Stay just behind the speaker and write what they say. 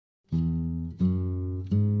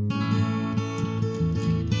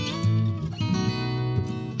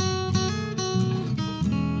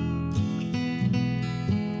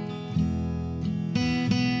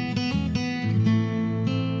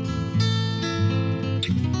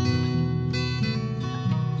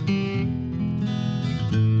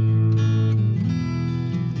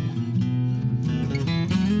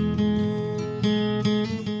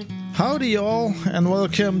Howdy y'all, and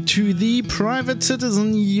welcome to the Private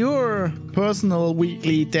Citizen, your personal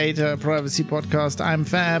weekly data privacy podcast. I'm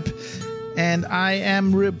Fab, and I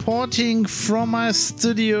am reporting from my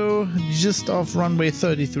studio just off runway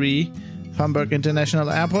 33, Hamburg International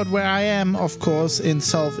Airport, where I am, of course, in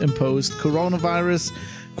self-imposed coronavirus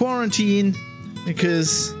quarantine,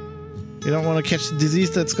 because we don't want to catch the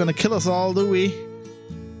disease that's going to kill us all, do we?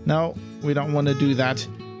 No, we don't want to do that.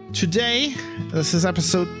 Today, this is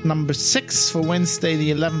episode number 6 for Wednesday,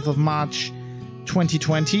 the 11th of March,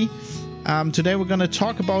 2020. Today we're going to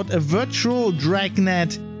talk about a virtual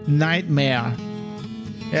Dragnet nightmare.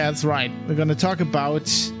 Yeah, that's right. We're going to talk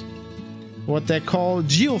about what they call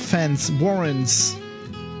geofence warrants,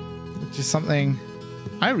 which is something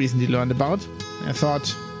I recently learned about. I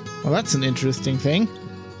thought, well, that's an interesting thing.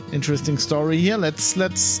 Interesting story here.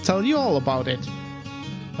 Let's tell you all about it.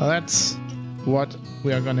 Well, that's what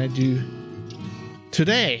we are gonna do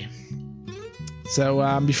today.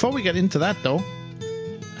 So before we get into that though,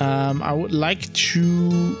 I would like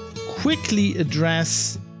to quickly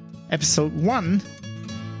address episode 1,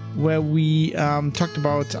 where we talked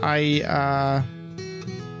about the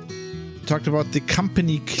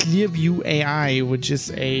company Clearview AI, which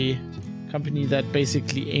is a company that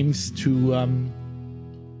basically aims to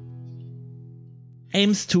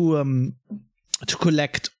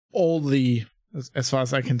collect all the, as far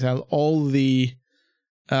as I can tell, all the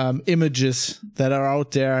images that are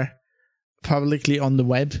out there publicly on the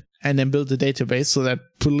web, and then build a database so that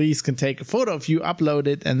police can take a photo of you, upload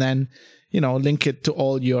it, and then, link it to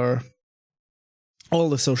all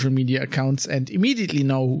the social media accounts and immediately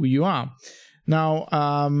know who you are. Now,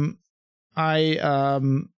 I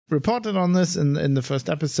reported on this in the first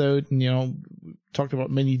episode, and, talked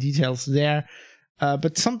about many details there.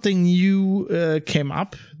 But something new came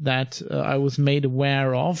up that I was made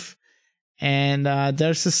aware of. And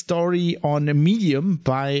there's a story on Medium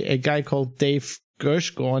by a guy called Dave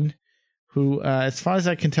Gershgorn, who, as far as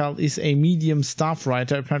I can tell, is a Medium staff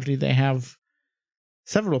writer. Apparently they have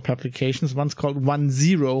several publications. One's called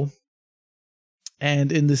 10.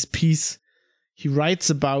 And in this piece, he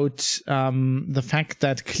writes about the fact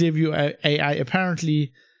that Clearview AI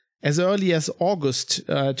apparently, as early as August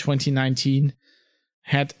 2019,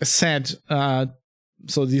 had said,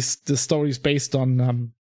 so the story is based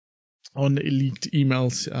on leaked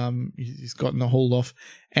emails he's gotten a hold of,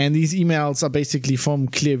 and these emails are basically from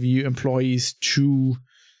Clearview employees to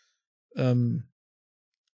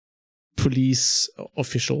police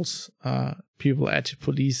officials, people at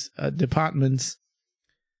police departments,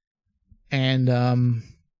 and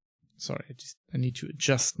sorry, I need to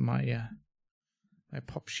adjust my my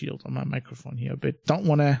pop shield on my microphone here a bit. Don't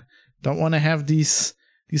want to have these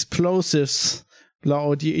plosives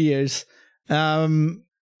blow out your ears.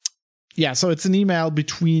 Yeah, so it's an email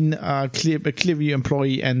between a Clearview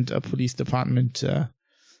employee and a police department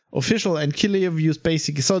official, and Clearview's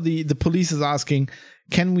basically, so the police is asking,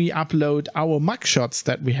 can we upload our mugshots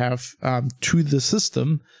that we have to the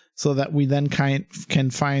system so that we then can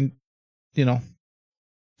find,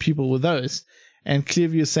 people with those? And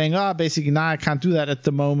Clearview is saying, basically, I can't do that at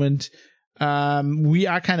the moment. We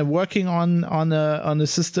are kind of working on a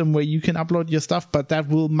system where you can upload your stuff, but that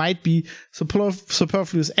might be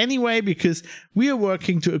superfluous anyway, because we are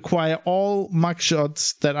working to acquire all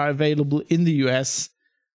mugshots that are available in the US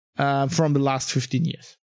from the last 15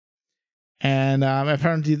 years. And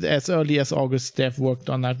apparently, as early as August, they've worked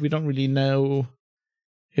on that. We don't really know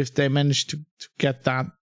if they managed to get that,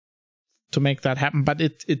 to make that happen, but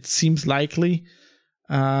it seems likely,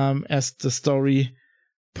 as the story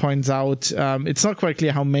points out. It's not quite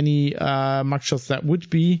clear how many mugshots that would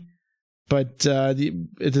be, but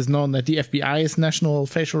it is known that the FBI's National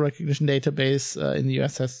Facial Recognition Database in the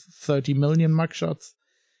US has 30 million mugshots,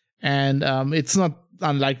 and it's not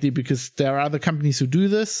unlikely, because there are other companies who do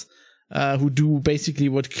this, who do basically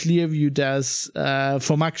what Clearview does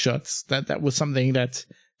for mugshots. That was something that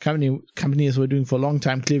companies were doing for a long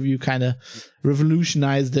time. Clearview kind of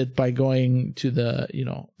revolutionized it by going to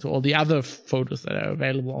to all the other photos that are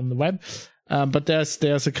available on the web. But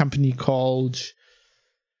there's a company called,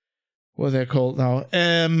 what are they called now?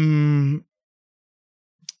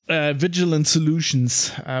 Vigilant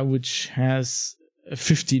Solutions, which has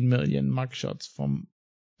 15 million mugshots from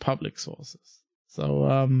public sources.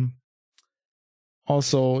 So,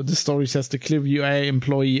 also, the story says the Clearview AI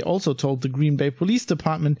employee also told the Green Bay Police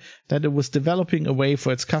Department that it was developing a way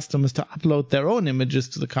for its customers to upload their own images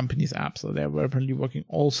to the company's app. So they were apparently working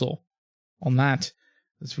also on that.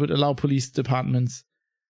 This would allow police departments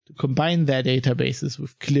to combine their databases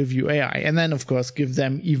with Clearview AI, and then, of course, give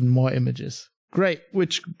them even more images. Great.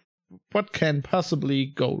 What can possibly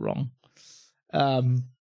go wrong? Yeah,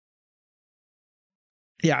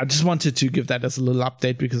 I just wanted to give that as a little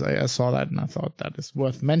update because I saw that and I thought that is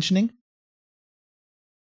worth mentioning.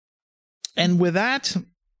 And with that,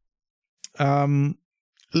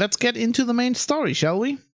 let's get into the main story, shall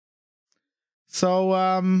we? So,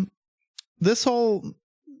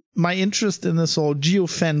 my interest in this whole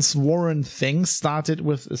geofence warrant thing started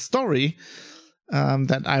with a story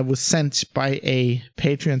that I was sent by a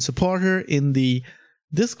Patreon supporter in the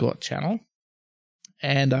Discord channel.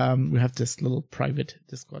 And we have this little private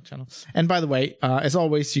Discord channel. And by the way, as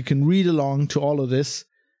always, you can read along to all of this.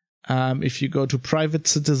 If you go to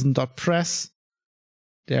privatecitizen.press,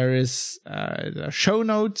 there is show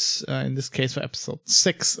notes, in this case for episode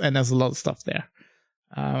 6, and there's a lot of stuff there.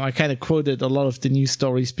 I kind of quoted a lot of the news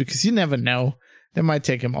stories because you never know. They might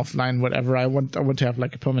take him offline, whatever. I want to have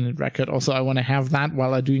like a permanent record. Also, I want to have that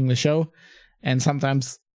while I'm doing the show. And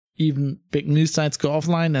sometimes even big news sites go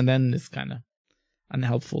offline, and then it's kind of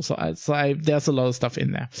unhelpful. So there's a lot of stuff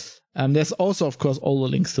in there. There's also, of course, all the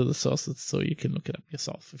links to the sources, so you can look it up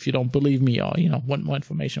yourself if you don't believe me or want more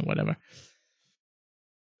information, whatever.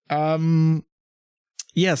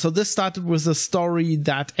 Yeah. So this started with a story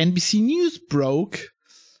that NBC News broke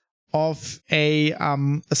of a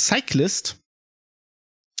cyclist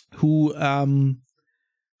who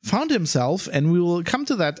found himself, and we will come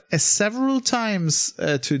to that several times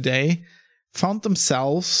today, found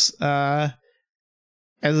themselves as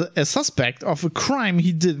a suspect of a crime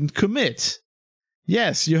he didn't commit.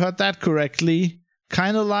 Yes, you heard that correctly.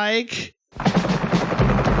 Kind of like...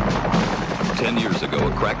 10 years ago,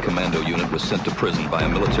 a crack commando unit was sent to prison by a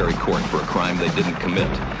military court for a crime they didn't commit.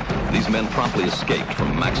 These men promptly escaped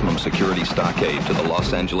from maximum security stockade to the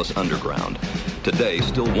Los Angeles underground. Today,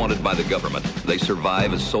 still wanted by the government, they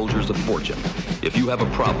survive as soldiers of fortune. If you have a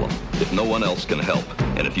problem, if no one else can help,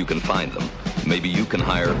 and if you can find them, maybe you can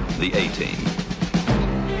hire the A-Team.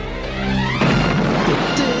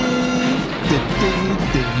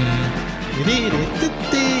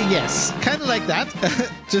 Yes, kind of like that.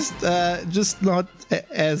 just not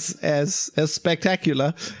as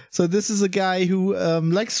spectacular. So this is a guy who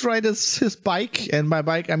likes to ride his bike, and by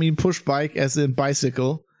bike I mean push bike, as in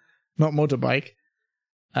bicycle, not motorbike.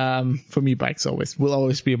 For me, bikes will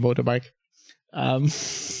always be a motorbike. I'm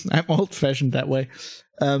old-fashioned that way.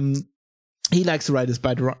 He likes to ride his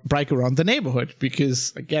bike around the neighborhood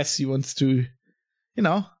because I guess he wants to,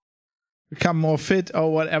 become more fit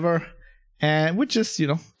or whatever, and which is,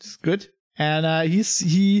 just good. And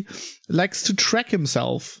he likes to track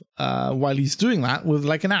himself while he's doing that with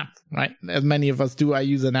like an app, right? As many of us do. I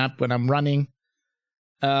use an app when I'm running.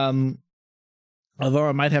 Although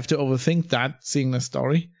I might have to overthink that, seeing the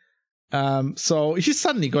story. So he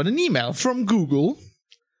suddenly got an email from Google.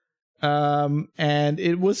 And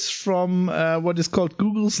it was from what is called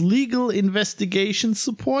Google's Legal Investigation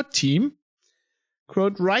Support Team.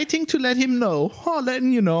 Quote, writing to letting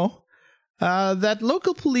you know, that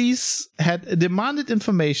local police had demanded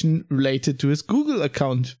information related to his Google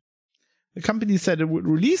account. The company said it would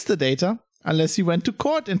release the data unless he went to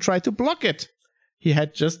court and tried to block it. He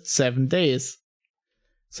had just 7 days.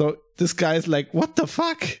 So this guy's like, what the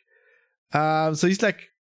fuck? So he's like,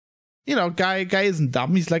 guy isn't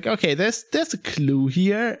dumb. He's like, okay, there's a clue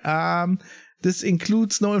here. This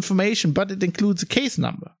includes no information, but it includes a case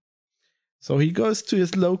number. So he goes to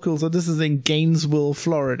his local, so this is in Gainesville,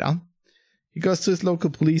 Florida. He goes to his local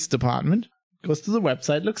police department, goes to the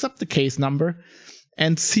website, looks up the case number,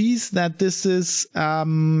 and sees that this is,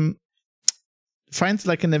 finds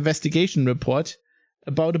like an investigation report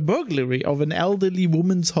about a burglary of an elderly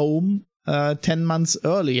woman's home 10 months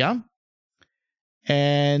earlier.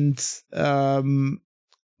 And so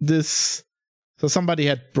somebody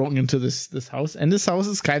had broken into this house, and this house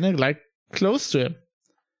is kind of like close to him.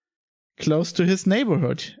 Close to his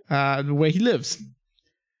neighborhood, where he lives,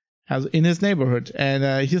 in his neighborhood.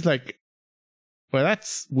 And he's like, well,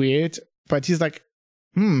 that's weird. But he's like,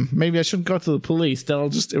 maybe I shouldn't go to the police. They'll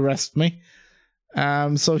just arrest me.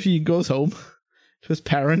 So he goes home to his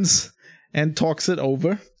parents and talks it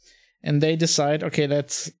over. And they decide, okay,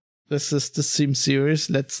 this seems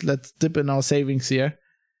serious. Let's dip in our savings here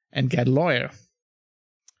and get a lawyer.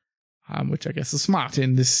 Which I guess is smart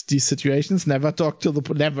in these situations. Never ever talk to the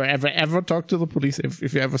police.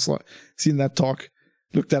 If you ever seen that talk,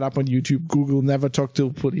 look that up on YouTube. Google "never talk to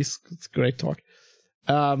the police." It's a great talk.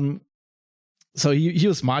 So he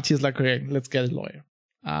was smart. He's like, okay, let's get a lawyer.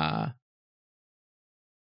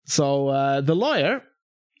 So the lawyer,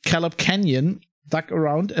 Caleb Kenyon, dug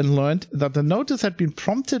around and learned that the notice had been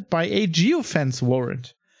prompted by a geofence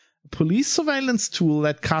warrant. Police surveillance tool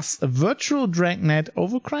that casts a virtual dragnet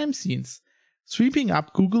over crime scenes, sweeping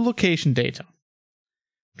up Google location data.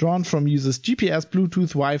 drawn from users' GPS, Bluetooth,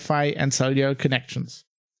 Wi-Fi, and cellular connections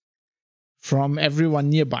from everyone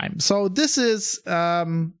nearby. So this is a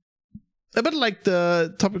bit like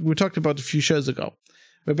the topic we talked about a few shows ago,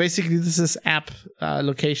 where basically this is app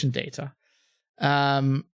location data.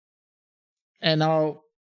 And now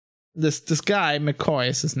this guy, McCoy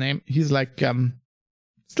is his name, he's like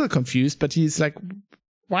still confused, but he's like,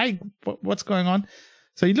 why? What's going on?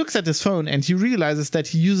 So he looks at his phone and he realizes that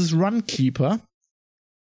he uses Runkeeper,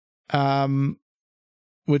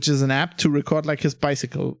 which is an app to record like his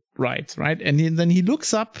bicycle rides, right? And then he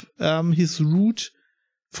looks up his route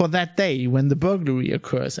for that day when the burglary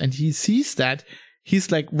occurs, and he sees that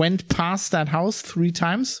he's like went past that house 3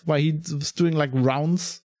 times while he was doing like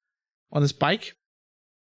rounds on his bike.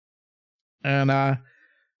 And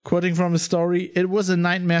quoting from his story, "It was a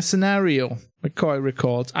nightmare scenario," McCoy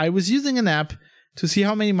recalled. "I was using an app to see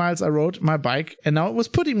how many miles I rode my bike, and now it was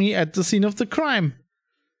putting me at the scene of the crime.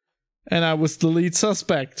 And I was the lead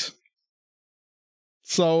suspect."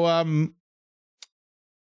 So,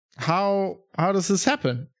 how does this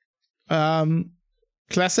happen?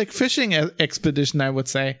 Classic fishing expedition, I would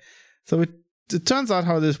say. So it turns out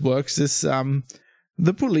how this works is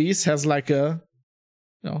the police has like a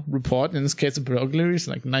report, in this case a burglary, it's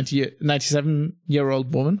like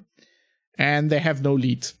 97-year-old woman, and they have no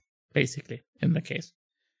lead, basically, in the case,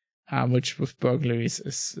 which with burglaries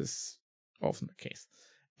is often the case.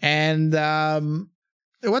 And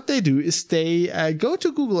what they do is they go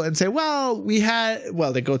to Google and say,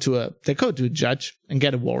 they go to a judge and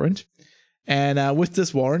get a warrant. And with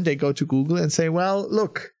this warrant, they go to Google and say, well,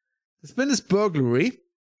 look, there's been this burglary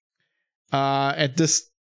at this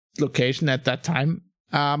location at that time.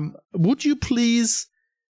 Would you please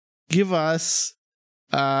give us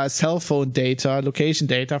cell phone data, location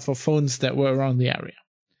data for phones that were around the area?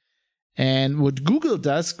 And what Google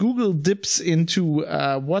does, Google dips into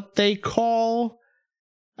what they call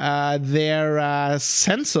their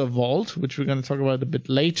sensor vault, which we're going to talk about a bit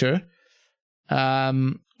later,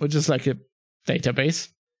 which is like a database.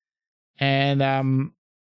 And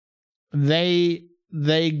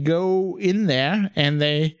they go in there and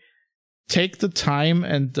they take the time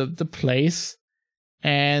and the place,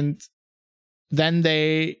 and then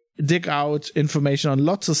they dig out information on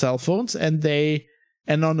lots of cell phones, and they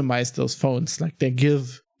anonymize those phones. Like, they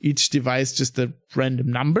give each device just a random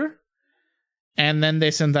number, and then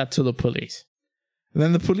they send that to the police. And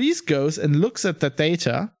then the police goes and looks at that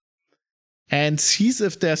data and sees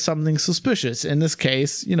if there's something suspicious. In this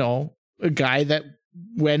case, a guy that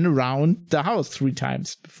went around the house 3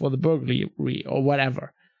 times before the burglary or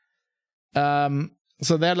whatever.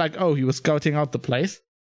 So they're like, oh, he was scouting out the place.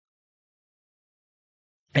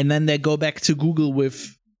 And then they go back to Google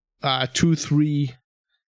with 2-3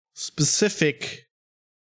 specific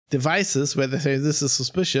devices where they say this is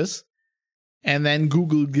suspicious. And then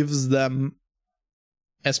Google gives them,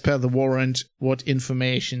 as per the warrant, what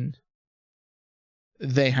information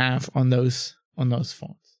they have on those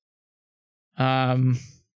phones.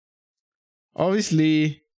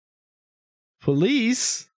 Obviously,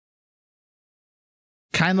 police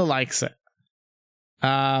kind of likes it.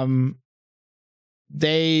 There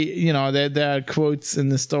are quotes in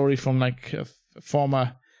the story from like a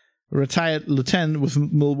former retired lieutenant with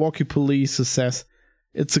Milwaukee Police who says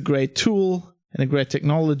it's a great tool and a great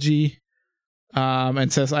technology,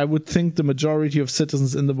 and says, "I would think the majority of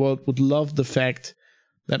citizens in the world would love the fact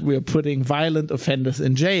that we are putting violent offenders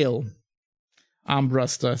in jail."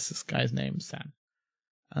 Armbruster is this guy's name, Sam.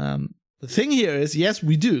 The thing here is, yes,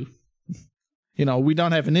 we do. We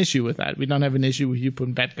don't have an issue with that. We don't have an issue with you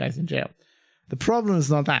putting bad guys in jail. The problem is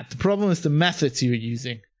not that. The problem is the methods you're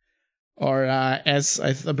using. Or as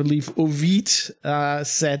I believe Ovid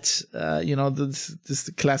said, this is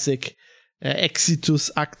the classic exitus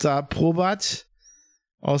acta probat,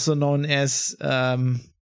 also known as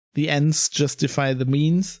the ends justify the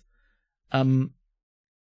means.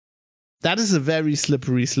 That is a very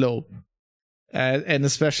slippery slope. And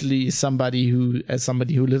especially somebody who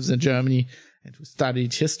lives in Germany and who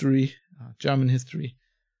studied history, German history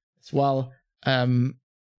as well,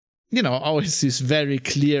 always is very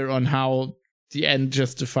clear on how the end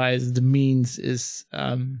justifies the means is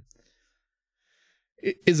a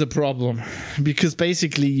problem, because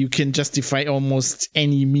basically you can justify almost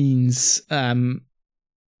any means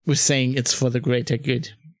with saying it's for the greater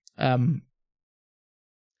good.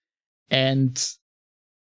 And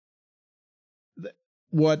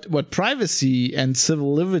what privacy and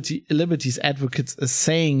civil liberties advocates are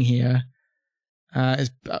saying here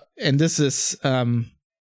is, and this is, of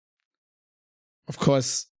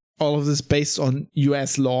course, all of this based on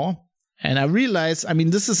US law And I realize, I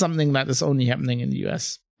mean, this is something that is only happening in the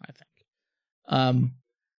US, I think.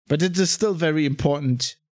 But it is still very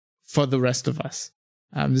important for the rest of us.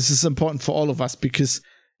 This is important for all of us, because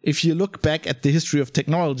if you look back at the history of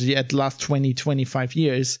technology at the last 20, 25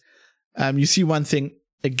 years, you see one thing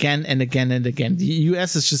again and again and again. The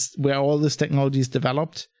US is just where all this technology is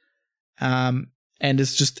developed, and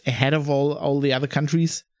it's just ahead of all the other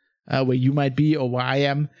countries where you might be or where I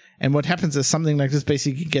am. And what happens is something like this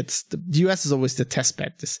basically gets, the US is always the test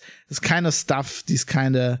bed. This kind of stuff, these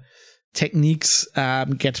kind of techniques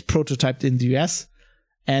get prototyped in the US,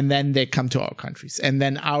 and then they come to our countries. And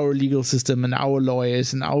then our legal system and our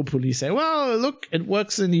lawyers and our police say, well, look, it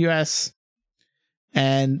works in the US.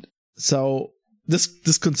 And so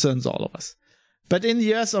this concerns all of us. But in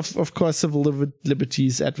the US, of course, civil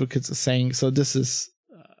liberties advocates are saying, so this is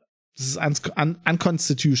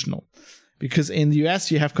unconstitutional. Because in the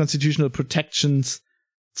US, you have constitutional protections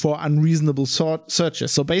for unreasonable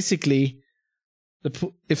searches. So basically, if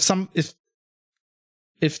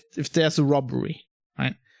there's a robbery,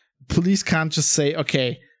 right? Police can't just say,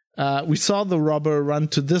 okay, we saw the robber run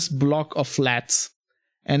to this block of flats,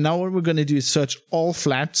 and now what we're going to do is search all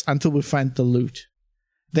flats until we find the loot.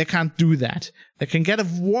 They can't do that. They can get a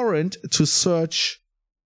warrant to search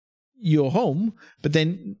your home, but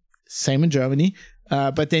then, same in Germany,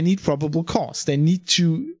 but they need probable cause. They need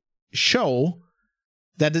to show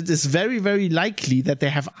that it is very, very likely that they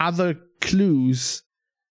have other clues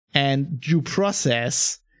and due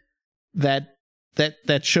process that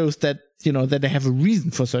shows that, you know, that they have a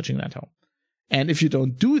reason for searching that home. And if you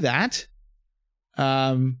don't do that,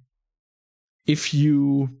 if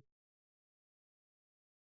you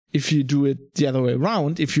do it the other way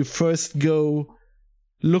around, if you first go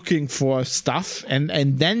looking for stuff and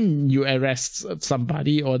then you arrest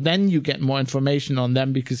somebody, or then you get more information on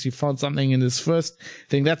them because you found something in this first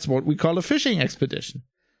thing, that's what we call a fishing expedition.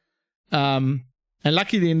 And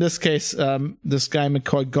luckily in this case, this guy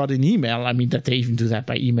McCoy got an email. I mean, that they even do that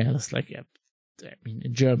by email. It's like, yeah, I mean,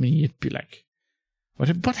 in Germany, it'd be like,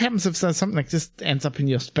 what happens if something like this ends up in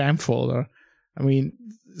your spam folder? I mean,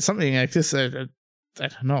 something like this, I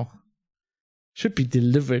don't know. Should be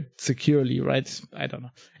delivered securely, right? I don't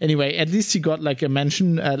know. Anyway, at least he got like a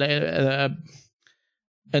mention, a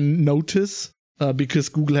notice, because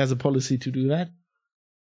Google has a policy to do that.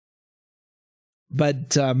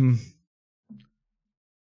 But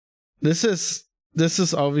this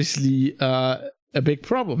is obviously a big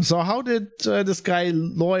problem. So how did this guy's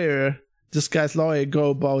lawyer go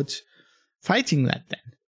about fighting that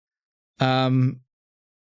then?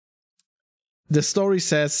 The story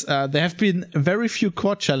says there have been very few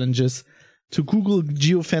court challenges to Google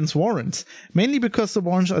geofence warrants, mainly because the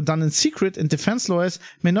warrants are done in secret and defense lawyers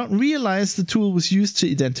may not realize the tool was used to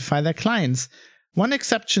identify their clients. One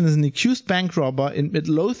exception is an accused bank robber in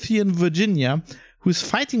Midlothian, Virginia, who's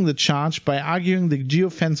fighting the charge by arguing the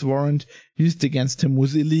geofence warrant used against him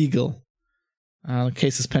was illegal. The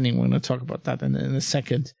case is pending. We're going to talk about that in a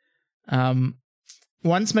second.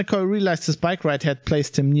 Once McCoy realized his bike ride had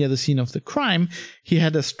placed him near the scene of the crime, he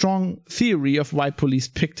had a strong theory of why police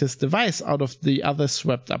picked his device out of the others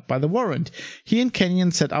swept up by the warrant. He and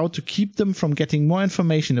Kenyon set out to keep them from getting more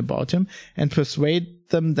information about him and persuade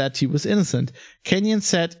them that he was innocent. Kenyon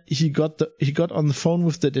said he got on the phone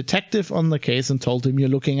with the detective on the case and told him, "You're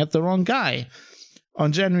looking at the wrong guy."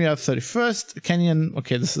 On January 31st, Kenyon,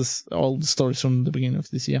 okay, this is all the stories from the beginning of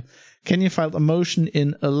this year, Kenyon filed a motion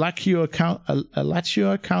in Alachua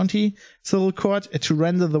County Civil Court to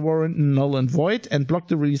render the warrant null and void and block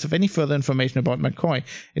the release of any further information about McCoy,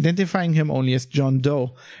 identifying him only as John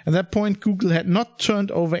Doe. At that point, Google had not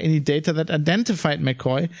turned over any data that identified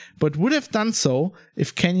McCoy, but would have done so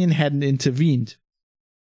if Kenyon hadn't intervened.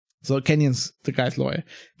 So Kenyon's the guy's lawyer.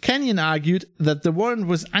 Kenyon argued that the warrant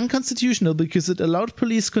was unconstitutional because it allowed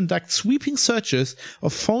police to conduct sweeping searches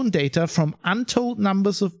of phone data from untold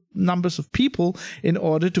numbers of people in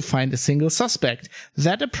order to find a single suspect.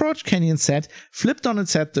 That approach, Kenyon said, flipped on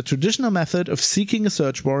its head the traditional method of seeking a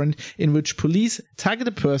search warrant in which police target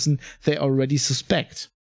a person they already suspect.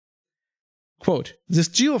 Quote, "This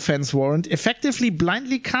geofence warrant effectively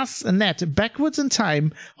blindly casts a net backwards in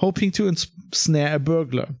time, hoping to ensnare a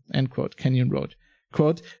burglar," end quote, Kenyon wrote.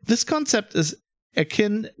 Quote, "This concept is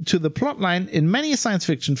akin to the plotline in many a science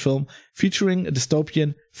fiction film featuring a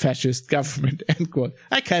dystopian fascist government," end quote.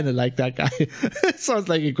 I kind of like that guy. Sounds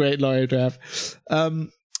like a great lawyer to have.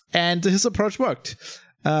 And his approach worked.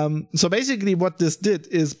 So basically what this did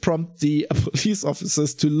is prompt the police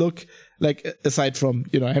officers to look, like, aside from,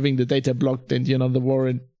 having the data blocked and, the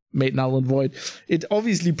warrant made null and void, it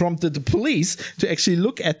obviously prompted the police to actually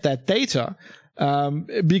look at that data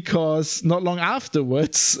because not long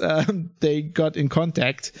afterwards, they got in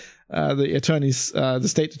contact. The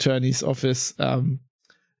state attorney's office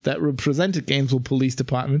that represented Gainesville Police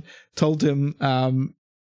Department told him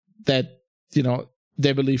that,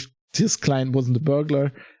 they believed his client wasn't a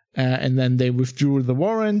burglar, and then they withdrew the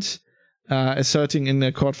warrant, asserting in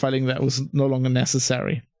their court filing that was no longer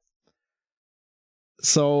necessary.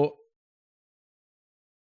 So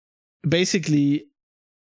basically,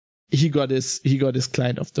 he got his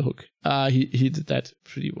client off the hook. He did that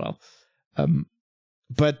pretty well,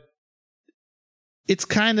 but it's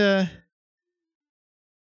kind of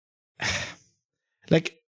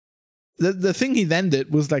like the thing he then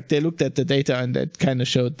did was like they looked at the data and that kind of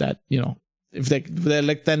showed that, if they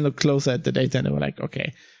like then look closer at the data and they were like,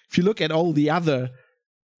 okay, if you look at all the other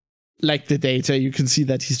like the data, you can see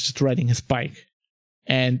that he's just riding his bike,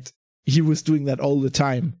 and he was doing that all the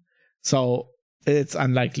time. So it's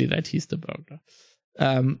unlikely that he's the burglar.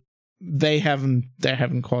 They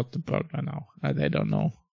haven't caught the burglar now. They don't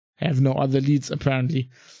know. They have no other leads apparently.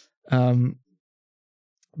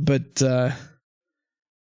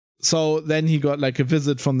 So then he got like a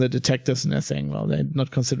visit from the detectives, and they're saying, well, they're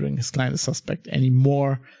not considering his client a suspect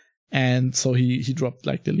anymore. And so he dropped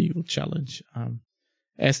like the legal challenge.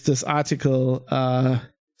 As this article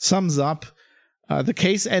sums up, the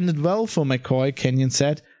case ended well for McCoy, Kenyon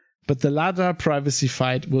said, but the latter privacy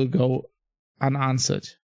fight will go unanswered.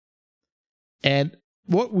 And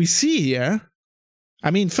what we see here,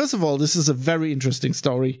 I mean, first of all, this is a very interesting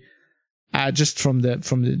story, just from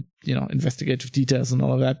the investigative details and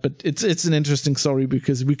all of that. But it's an interesting story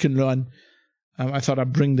because we can learn. I thought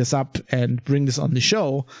I'd bring this up and bring this on the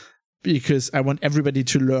show because I want everybody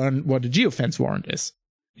to learn what a geofence warrant is,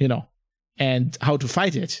 and how to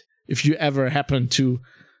fight it if you ever happen to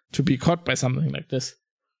be caught by something like this.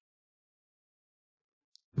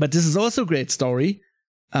 But this is also a great story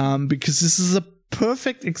because this is a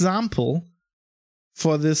perfect example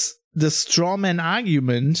for this strawman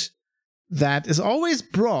argument that is always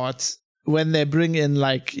brought when they bring in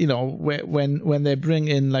when they bring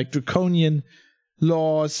in like draconian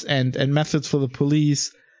laws and methods for the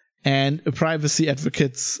police, and privacy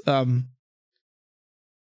advocates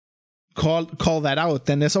call that out.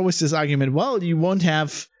 Then there's always this argument, well, you won't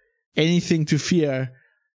have anything to fear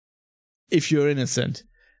if you're innocent.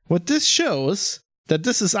 What this shows, that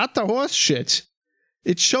this is utter horse shit.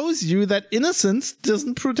 It shows you that innocence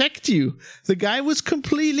doesn't protect you. The guy was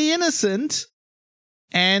completely innocent,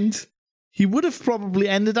 and he would have probably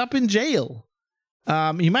ended up in jail.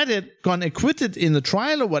 He might have gone acquitted in the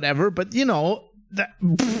trial or whatever, but I'll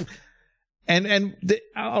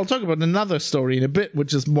talk about another story in a bit,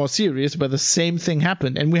 which is more serious, where the same thing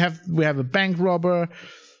happened. And we have a bank robber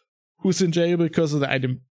who's in jail because of the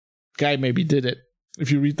item. Guy maybe did it. If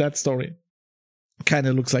you read that story, kind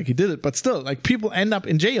of looks like he did it, but still, like, people end up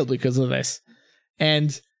in jail because of this.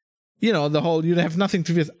 And the whole you have nothing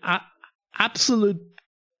to do with absolute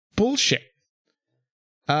bullshit.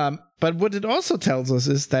 But what it also tells us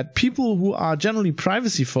is that people who are generally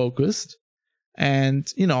privacy focused, and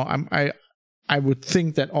I would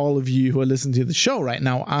think that all of you who are listening to the show right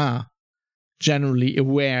now are generally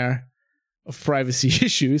aware of privacy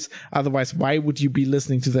issues. Otherwise, why would you be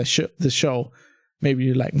listening to the show? Maybe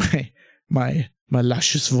you like my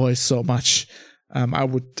luscious voice so much. I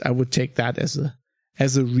would take that as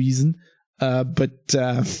a reason. But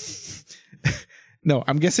no,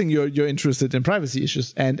 I'm guessing you're interested in privacy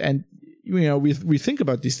issues, and we think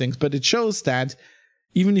about these things, but it shows that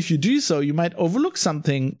even if you do so, you might overlook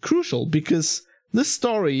something crucial, because this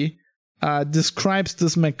story describes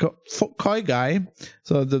this McCoy guy,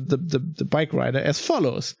 so the bike rider, as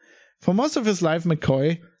follows. For most of his life,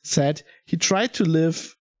 McCoy said he tried to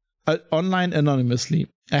live online anonymously,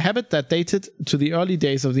 a habit that dated to the early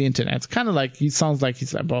days of the internet. It's kind of like, he sounds like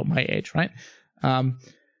he's about my age, right?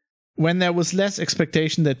 When there was less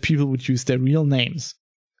expectation that people would use their real names.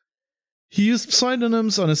 He used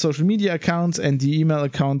pseudonyms on his social media accounts and the email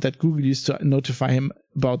account that Google used to notify him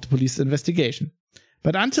about the police investigation.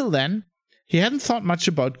 But until then, he hadn't thought much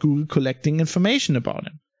about Google collecting information about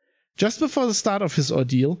him. Just before the start of his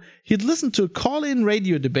ordeal, he'd listened to a call-in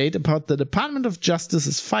radio debate about the Department of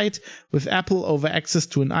Justice's fight with Apple over access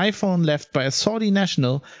to an iPhone left by a Saudi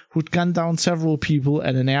national who'd gunned down several people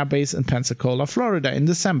at an airbase in Pensacola, Florida in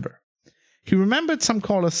December. He remembered some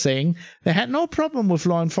callers saying they had no problem with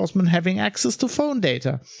law enforcement having access to phone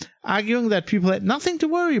data, arguing that people had nothing to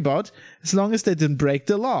worry about as long as they didn't break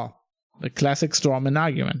the law. The classic strawman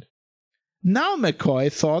argument. Now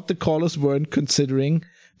McCoy thought the callers weren't considering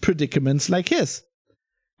predicaments like his.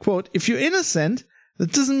 Quote, if you're innocent,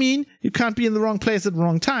 that doesn't mean you can't be in the wrong place at the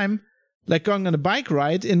wrong time. Like going on a bike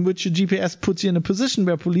ride in which your GPS puts you in a position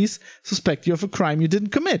where police suspect you of a crime you didn't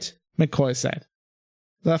commit, McCoy said.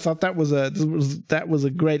 I thought that was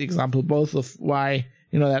a great example, both of why,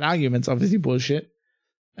 that argument's obviously bullshit.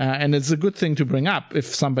 And it's a good thing to bring up if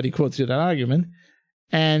somebody quotes you that argument.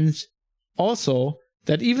 And also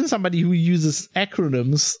that even somebody who uses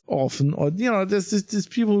acronyms often, or, there's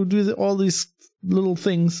people who do all these little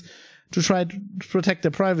things to try to protect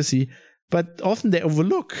their privacy, but often they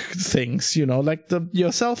overlook things, like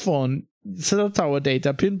your cell phone, cell tower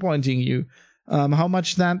data pinpointing you, how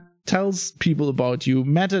much that tells people about you,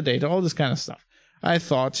 metadata, all this kind of stuff. I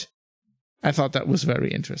thought that was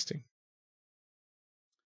very interesting.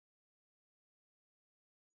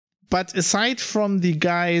 But aside from the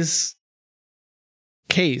guy's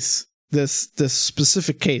case, this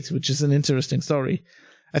specific case, which is an interesting story,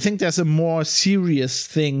 I think there's a more serious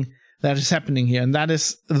thing that is happening here, and that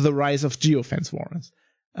is the rise of geofence warrants.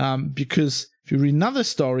 Because if you read another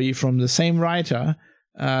story from the same writer,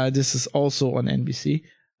 this is also on NBC,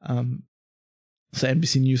 it's an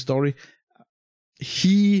NBC News story.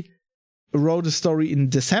 He wrote a story in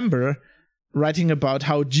December writing about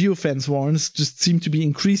how geofence warrants just seem to be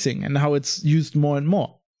increasing and how it's used more and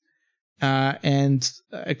more. And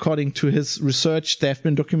according to his research, there have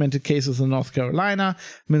been documented cases in North Carolina,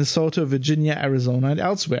 Minnesota, Virginia, Arizona, and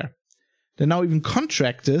elsewhere. There are now even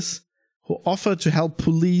contractors who offer to help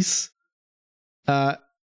police help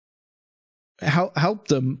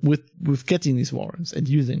them with getting these warrants and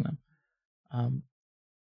using them.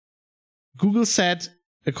 Google said,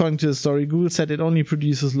 according to the story, Google said it only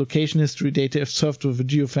produces location history data if served with a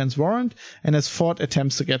geofence warrant and has fought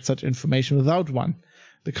attempts to get such information without one.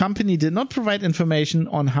 The company did not provide information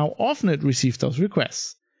on how often it received those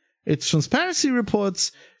requests. Its transparency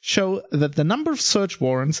reports show that the number of search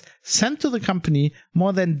warrants sent to the company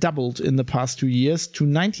more than doubled in the past 2 years to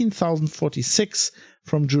 19,046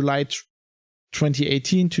 from July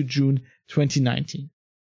 2018 to June 2019.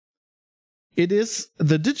 It is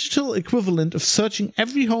the digital equivalent of searching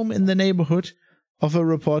every home in the neighborhood of a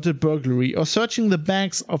reported burglary or searching the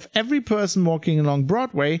bags of every person walking along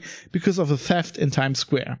Broadway because of a theft in Times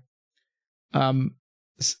Square.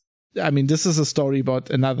 This is a story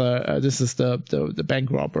about another, this is the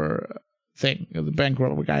bank robber thing, the bank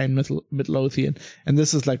robber guy in Midlothian, and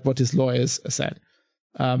this is like what his lawyers said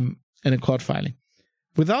in a court filing.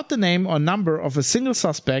 Without the name or number of a single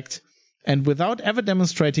suspect, and without ever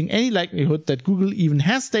demonstrating any likelihood that Google even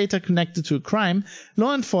has data connected to a crime,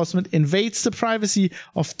 law enforcement invades the privacy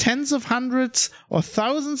of tens of hundreds or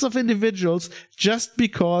thousands of individuals just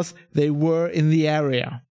because they were in the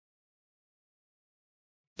area.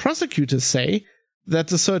 Prosecutors say that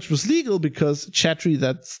the search was legal because Chatry,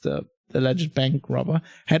 that's the alleged bank robber,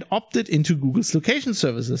 had opted into Google's location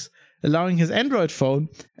services, allowing his Android phone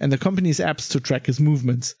and the company's apps to track his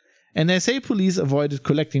movements. And they say police avoided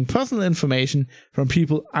collecting personal information from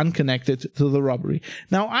people unconnected to the robbery.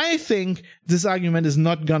 Now, I think this argument is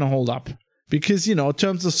not gonna hold up. Because,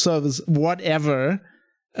 terms of service, whatever.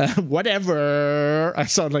 I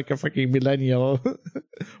sound like a fucking millennial.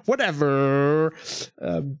 Whatever.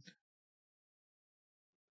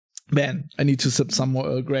 Man, I need to sip some more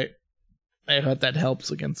Earl Grey. I heard that helps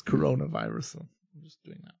against coronavirus, so I'm just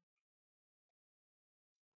doing that.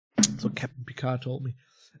 That's what Captain Picard told me.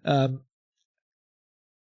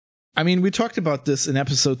 We talked about this in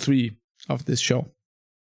episode 3 of this show,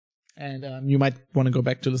 and you might want to go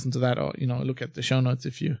back to listen to that, or look at the show notes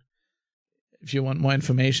if you want more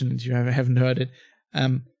information and you haven't heard it.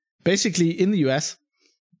 Basically, in the US,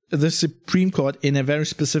 the Supreme Court, in a very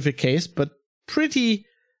specific case, but pretty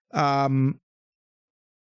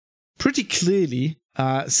clearly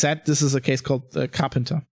said this is a case called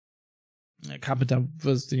Carpenter. Carpenter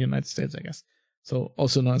versus the United States, I guess. So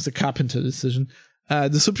also known as the Carpenter decision.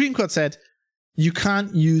 The Supreme Court said you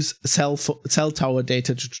can't use cell tower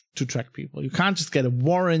data to track people. You can't just get a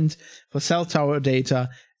warrant for cell tower data.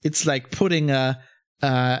 It's like putting one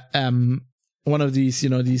of these,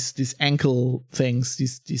 these ankle things,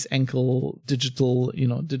 these ankle digital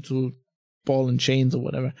ball and chains or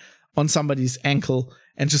whatever on somebody's ankle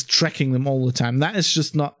and just tracking them all the time. That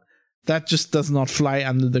just does not fly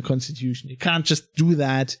under the Constitution. You can't just do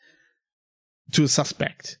that to a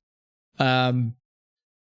suspect. So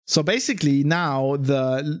basically now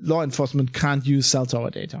the law enforcement can't use cell tower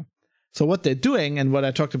data. So what they're doing, and what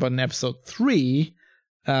I talked about in episode 3,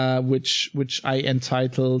 which I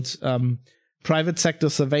entitled Private Sector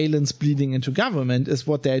Surveillance Bleeding into Government, is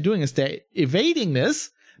what they're doing is they're evading this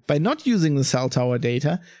by not using the cell tower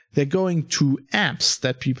data. They're going to apps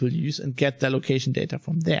that people use and get their location data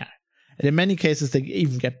from there. And in many cases, they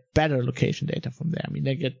even get better location data from there.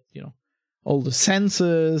 They get, all the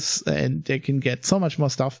sensors, and they can get so much more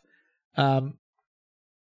stuff.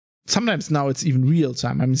 Sometimes now it's even real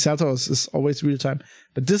time. I mean, cell towers is always real time,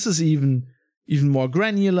 but this is even more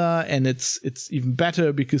granular, and it's even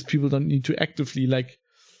better because people don't need to actively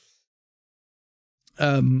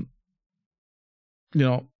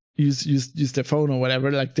use their phone or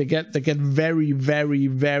whatever. Like they get very, very,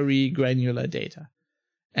 very granular data,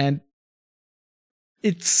 and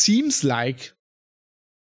it seems likely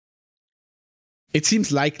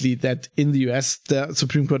that in the US the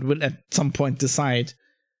Supreme Court will at some point decide,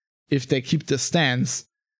 if they keep the stance,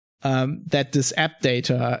 that this app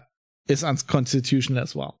data is unconstitutional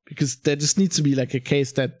as well, because there just needs to be like a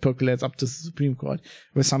case that percolates up to the Supreme Court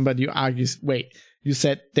where somebody argues, wait, you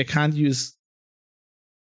said they can't use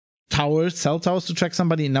cell towers to track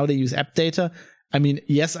somebody, and now they use app data. I mean,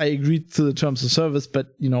 yes, I agree to the terms of service, but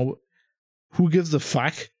who gives a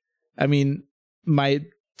fuck? I mean, my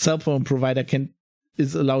cell phone provider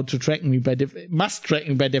is allowed to track me must track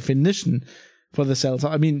me by definition for the cell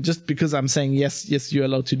tower. I mean, just because I'm saying yes, you're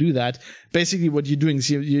allowed to do that. Basically, what you're doing is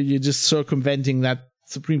you're just circumventing that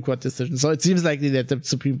Supreme Court decision. So it seems likely that the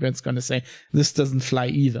Supreme Court's going to say this doesn't fly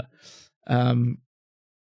either.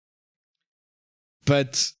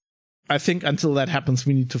 But I think until that happens,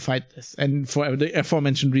 we need to fight this. And for the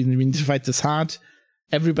aforementioned reason, we need to fight this hard.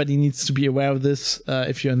 Everybody needs to be aware of this,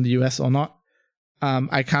 if you're in the US or not.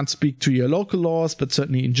 I can't speak to your local laws, but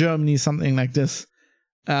certainly in Germany, something like this.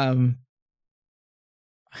 I'm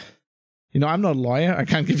not a lawyer. I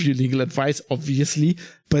can't give you legal advice, obviously.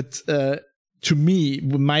 But to me,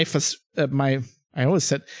 I always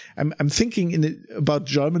said, I'm thinking about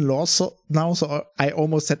German law now, so I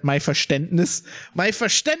almost said my Verständnis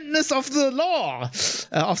of the law,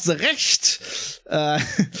 of the Recht,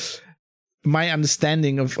 my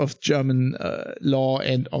understanding of German law,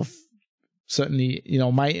 and of certainly,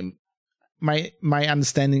 my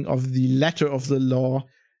understanding of the letter of the law,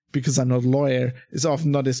 because I'm not a lawyer, is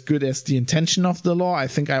often not as good as the intention of the law. I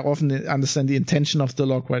think I often understand the intention of the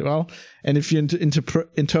law quite well. And if you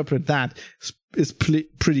interpret that, it's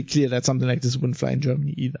pretty clear that something like this wouldn't fly in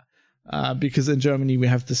Germany either. Because in Germany, we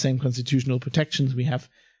have the same constitutional protections. We have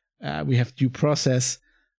due process.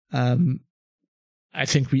 I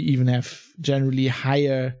think we even have generally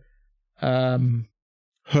higher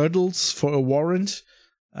hurdles for a warrant.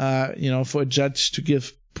 For a judge to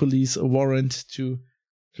give police a warrant to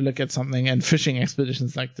look at something, and fishing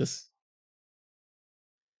expeditions like this,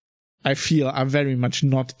 I feel, are very much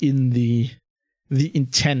not in the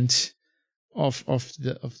intent of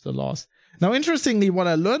the laws. Now, interestingly, what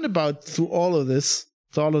I learned about through all of these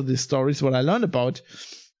stories, what I learned about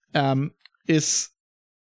is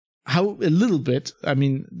how a little bit, I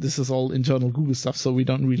mean, this is all internal Google stuff, so we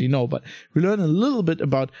don't really know, but we learn a little bit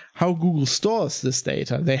about how Google stores this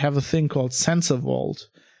data. They have a thing called Sensor Vault.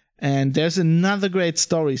 And there's another great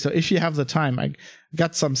story. So if you have the time, I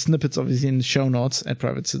got some snippets obviously in the show notes at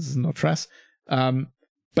privatecitizen.press.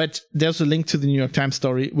 But there's a link to the New York Times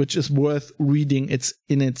story, which is worth reading. It's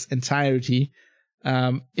in its entirety.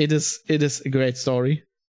 It is a great story.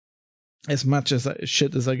 As much as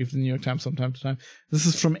shit as I give the New York Times from time to time. This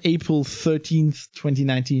is from April 13th,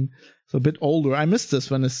 2019. So a bit older. I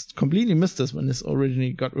completely missed this when this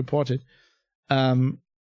originally got reported.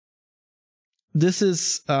 This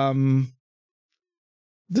is a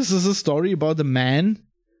story about a man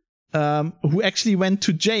who actually went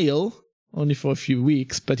to jail, only for a few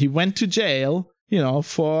weeks, but he went to jail,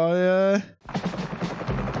 for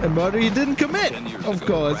a murder he didn't commit. 10 years of ago,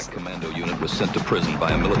 course. A crack commando unit was sent to prison by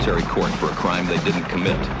a military court for a crime they didn't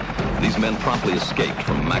commit. These men promptly escaped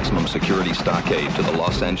from maximum security stockade to the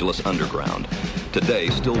Los Angeles underground. Today,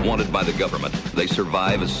 still wanted by the government, they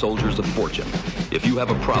survive as soldiers of fortune. If you have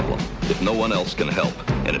a problem, if no one else can help,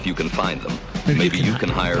 and if you can find them, maybe you can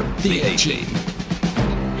hire the A-Team.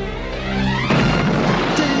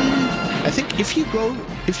 I think if you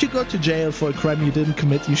go to jail for a crime you didn't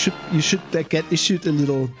commit, you should get issued a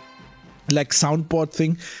little soundboard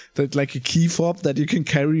thing, that like a key fob that you can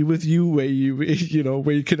carry with you, where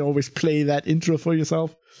you can always play that intro for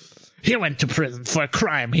yourself. He went to prison for a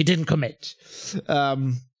crime he didn't commit.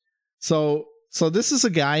 So this is a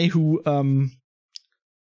guy who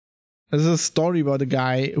there's a story about a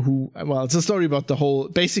guy who, it's a story about the whole,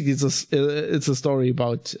 basically it's a story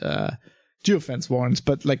about geofence warrants,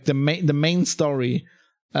 but like the main story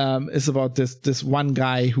is about this one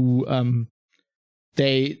guy who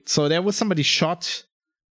there was somebody shot,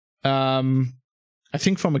 I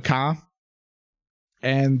think from a car,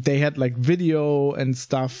 and they had like video and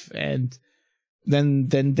stuff, and then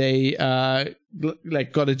they got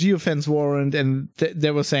a geofence warrant, and they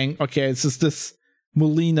were saying, okay, this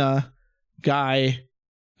Molina guy,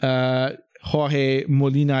 Jorge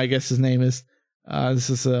Molina, I guess his name is. This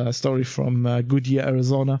is a story from Goodyear,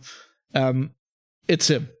 Arizona. It's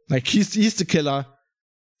him. Like, he's the killer.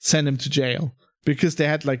 Send him to jail. Because they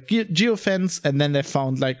had like geofence, and then they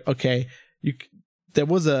found like, okay, there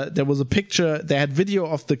was a picture. They had video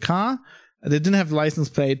of the car. They didn't have the license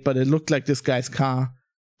plate, but it looked like this guy's car.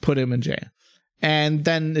 Put him in jail. And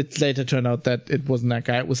then it later turned out that it wasn't that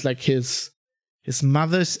guy. It was like his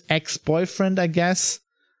mother's ex-boyfriend, I guess,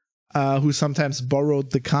 who sometimes borrowed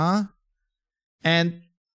the car. And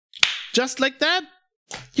just like that,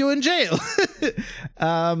 you're in jail.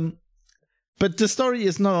 But the story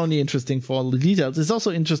is not only interesting for all the details, it's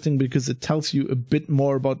also interesting because it tells you a bit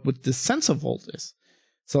more about what this sensor vault is.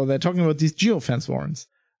 So they're talking about these geofence warrants.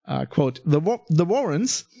 Quote, the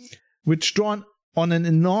warrants, which drawn on an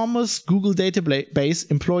enormous Google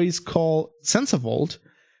database employees call Sensor Vault,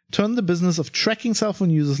 turn the business of tracking cell phone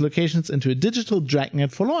users' locations into a digital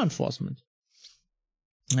dragnet for law enforcement.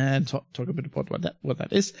 And talk a bit about what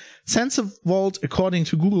that is. Sensor Vault, according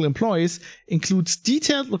to Google employees, includes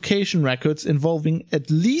detailed location records involving at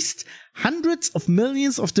least hundreds of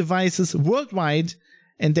millions of devices worldwide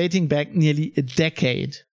and dating back nearly a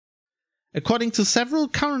decade. According to several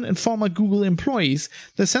current and former Google employees,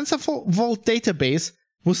 the Sensor Vault database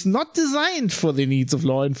was not designed for the needs of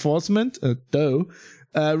law enforcement,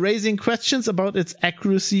 raising questions about its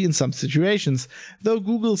accuracy in some situations. Though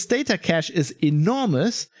Google's data cache is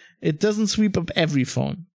enormous, it doesn't sweep up every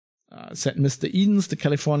phone, said Mr. Edens, the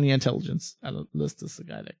California intelligence analyst. This is the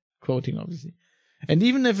guy they're quoting, obviously. And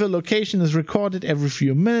even if a location is recorded every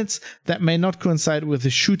few minutes, that may not coincide with a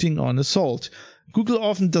shooting or an assault. Google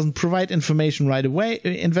often doesn't provide information right away.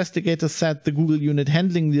 Investigators said the Google unit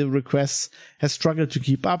handling the requests has struggled to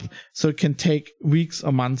keep up, so it can take weeks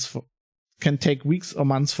or months for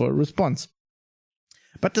a response.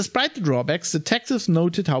 But despite the drawbacks, detectives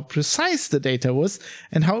noted how precise the data was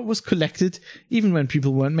and how it was collected even when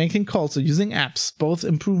people weren't making calls or using apps, both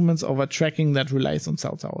improvements over tracking that relies on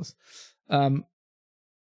cell towers.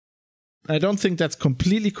 I don't think that's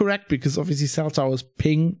completely correct because obviously cell towers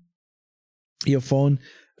ping your phone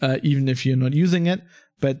even if you're not using it,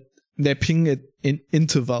 but they ping it in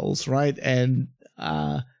intervals, right? And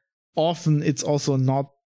often it's also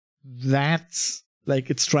not that,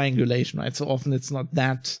 like, it's triangulation, right? So often it's not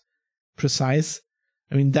that precise.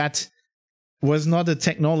 I mean, that was not a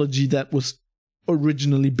technology that was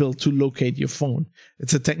originally built to locate your phone.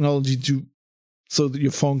 It's a technology so that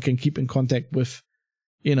your phone can keep in contact with,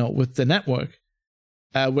 with the network.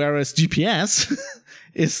 Whereas GPS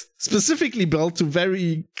is specifically built to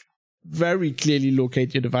very, very clearly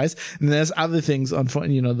locate your device. And there's other things on,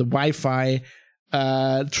 the Wi-Fi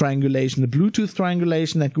triangulation, the Bluetooth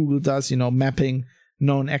triangulation that Google does, mapping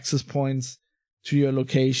known access points to your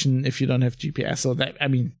location if you don't have GPS. So that, I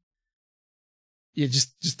mean, you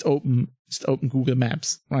just open Google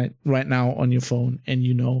Maps right now on your phone, and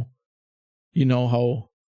you know how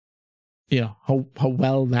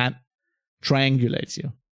well that triangulates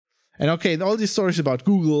you. And okay, all these stories about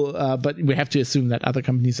Google, but we have to assume that other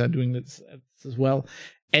companies are doing this as well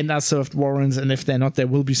and are served warrants. And if they're not, there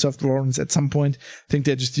will be served warrants at some point. I think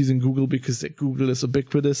they're just using Google because Google is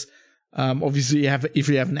ubiquitous. Obviously, if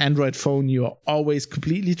you have an Android phone, you are always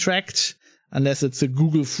completely tracked, unless it's a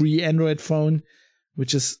Google-free Android phone,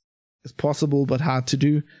 which is possible but hard to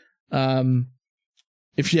do.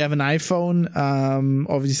 If you have an iPhone,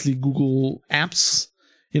 obviously Google Apps,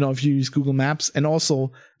 if you use Google Maps, and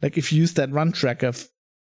also like if you use that Run Tracker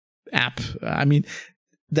app, I mean,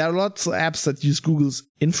 there are lots of apps that use Google's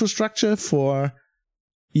infrastructure for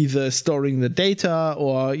either storing the data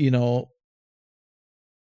or,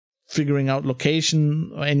 figuring out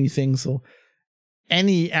location or anything. So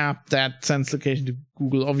any app that sends location to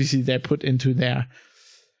Google, obviously they put into their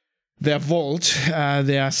vault,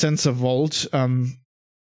 their sensor vault.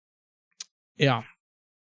 Yeah.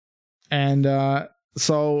 And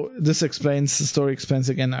so the story explains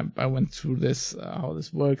again, I went through this, how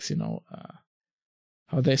this works,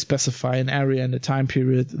 how they specify an area and a time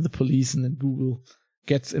period, the police, and then Google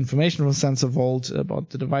gets information from Sensor Vault about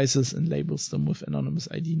the devices and labels them with anonymous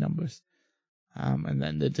ID numbers. And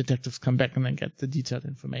then the detectives come back and then get the detailed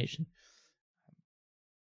information.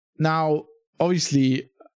 Now, obviously,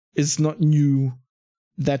 it's not new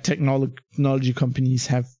that technology companies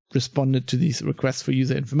have responded to these requests for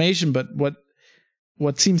user information, but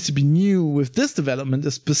what seems to be new with this development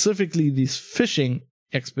is specifically these phishing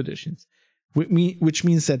expeditions, which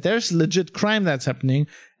means that there's legit crime that's happening,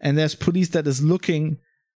 and there's police that is looking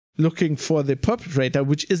for the perpetrator,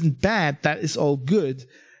 which isn't bad. That is all good,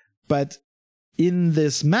 but in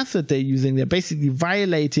this method they're using, they're basically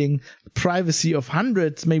violating the privacy of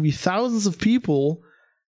hundreds, maybe thousands of people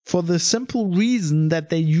for the simple reason that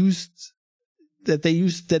they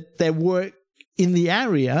were in the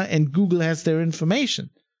area and Google has their information.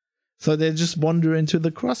 So they just wander into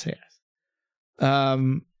the crosshairs.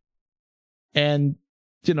 And,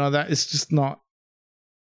 that is just not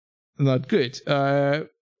good.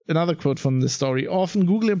 Another quote from the story. Often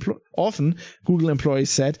Google employees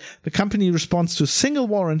said the company responds to a single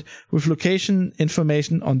warrant with location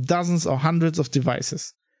information on dozens or hundreds of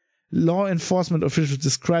devices. Law enforcement officials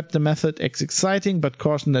described the method as exciting, but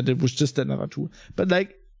cautioned that it was just another tool. But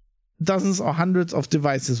like dozens or hundreds of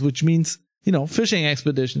devices, which means, fishing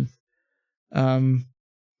expeditions.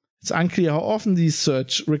 It's unclear how often these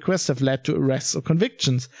search requests have led to arrests or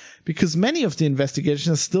convictions, because many of the investigations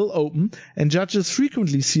are still open and judges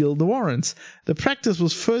frequently seal the warrants. The practice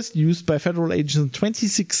was first used by federal agents in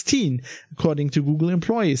 2016, according to Google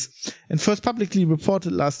employees, and first publicly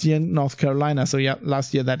reported last year in North Carolina. So yeah,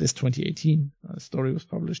 last year, that is 2018. The story was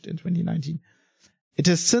published in 2019. It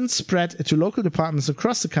has since spread to local departments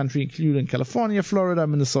across the country, including California, Florida,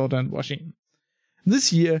 Minnesota, and Washington.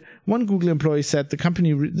 This year, one Google employee said the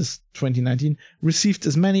company, this 2019, received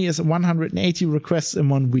as many as 180 requests in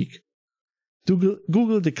 1 week.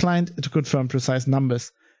 Google declined to confirm precise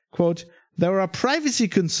numbers. Quote, there are privacy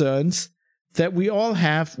concerns that we all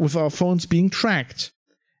have with our phones being tracked.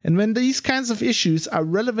 And when these kinds of issues are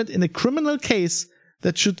relevant in a criminal case,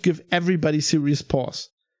 that should give everybody serious pause,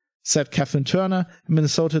 said Catherine Turner, a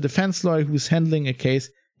Minnesota defense lawyer who is handling a case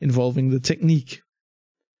involving the technique.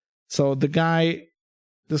 So this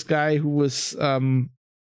guy who was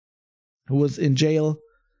in jail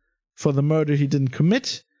for the murder he didn't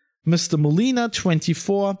commit, Mr. Molina,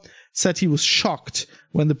 24, said he was shocked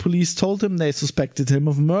when the police told him they suspected him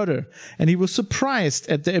of murder, and he was surprised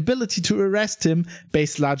at the ability to arrest him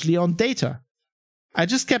based largely on data. I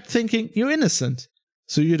just kept thinking, you're innocent,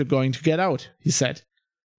 so you're going to get out, he said.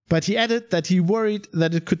 But he added that he worried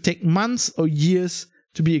that it could take months or years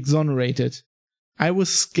to be exonerated. I was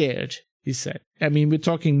scared, he said. I mean, we're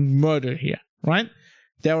talking murder here, right?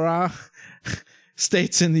 There are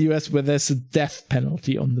states in the US where there's a death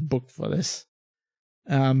penalty on the book for this.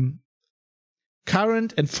 Current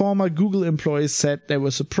and former Google employees said they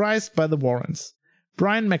were surprised by the warrants.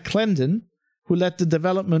 Brian McClendon, who led the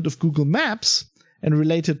development of Google Maps and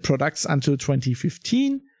related products until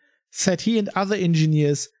 2015, said he and other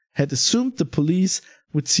engineers had assumed the police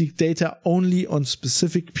would seek data only on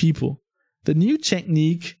specific people. The new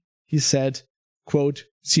technique, he said, quote,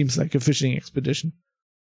 seems like a fishing expedition.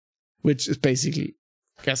 Which is basically,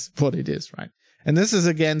 I guess, what it is, right? And this is,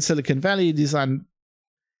 again, Silicon Valley. These are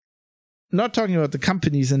not talking about the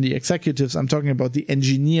companies and the executives. I'm talking about the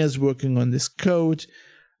engineers working on this code.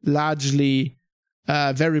 Largely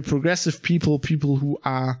very progressive people who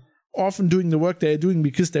are often doing the work they're doing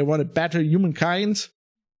because they want to better humankind.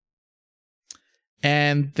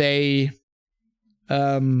 And they,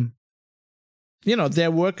 their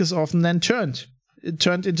work is often then turned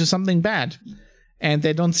into something bad, and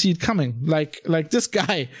they don't see it coming. Like this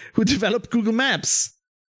guy who developed Google Maps,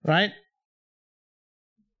 right?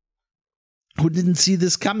 Who didn't see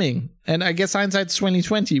this coming. And I guess hindsight's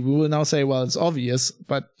 2020. We will now say, well, it's obvious,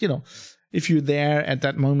 but if you're there at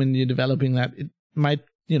that moment, you're developing that, it might,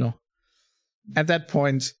 at that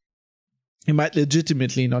point, you might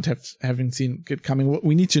legitimately not having seen it coming. What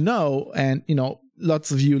we need to know, and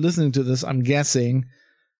lots of you listening to this, I'm guessing,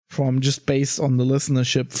 from just based on the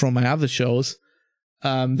listenership from my other shows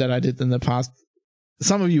that I did in the past,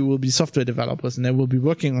 some of you will be software developers and they will be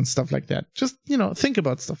working on stuff like that. Just think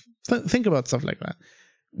about stuff. Think about stuff like that.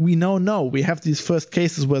 We know we have these first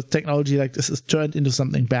cases where technology like this is turned into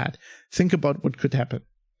something bad. Think about what could happen.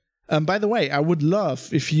 By the way, I would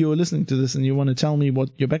love if you're listening to this and you want to tell me what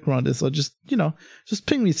your background is, or just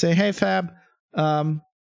ping me, say, hey Fab, I'm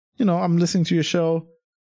listening to your show.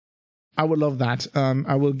 I would love that.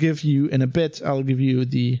 I will give you in a bit, I'll give you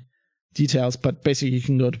the details, but basically you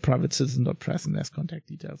can go to privatecitizen.press and there's contact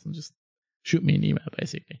details and just shoot me an email,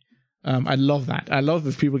 basically. I love that. I love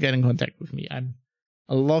if people get in contact with me. I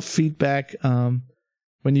love feedback.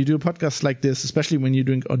 When you do a podcast like this, especially when you're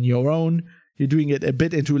doing it on your own, you're doing it a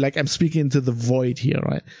bit into, like, I'm speaking into the void here,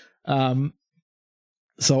 right?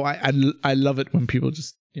 So I love it when people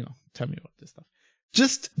just, tell me about this stuff.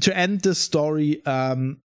 Just to end the story,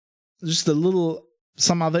 just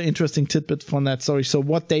some other interesting tidbit from that story. So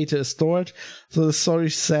what data is stored? So the story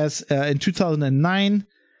says in 2009,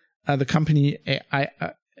 the company,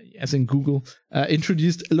 as in Google,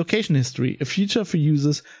 introduced location history, a feature for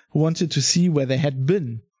users who wanted to see where they had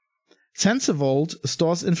been. SensorVault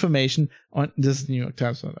stores information on, this is New York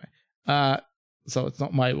Times, by the way, so it's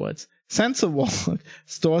not my words. SensorVault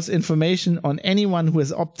stores information on anyone who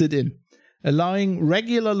has opted in, allowing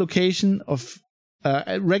regular collection of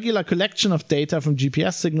data from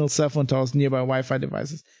GPS signals, cell phone towers, nearby Wi-Fi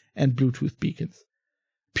devices, and Bluetooth beacons.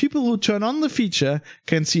 People who turn on the feature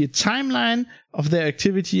can see a timeline of their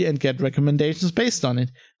activity and get recommendations based on it.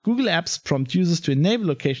 Google Apps prompt users to enable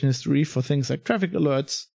location history for things like traffic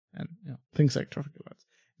alerts and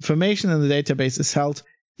Information in the database is held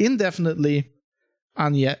indefinitely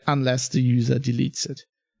unless the user deletes it.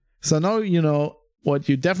 So now you know what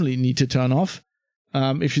you definitely need to turn off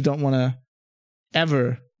if you don't want to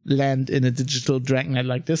ever land in a digital dragnet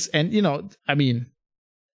like this. And,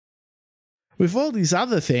 with all these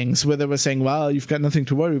other things where they were saying, well, you've got nothing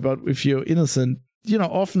to worry about if you're innocent,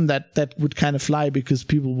 often that would kind of fly because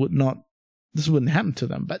people this wouldn't happen to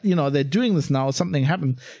them. But, they're doing this now. Something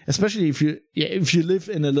happened, especially if you live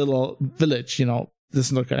in a little village, this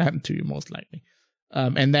is not going to happen to you most likely.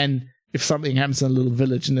 And then if something happens in a little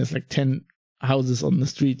village and there's like 10 houses on the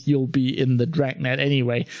street, you'll be in the dragnet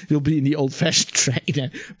anyway. You'll be in the old-fashioned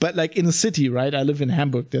dragnet. But like in a city, right? I live in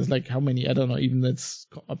Hamburg. There's like how many? I don't know. Even this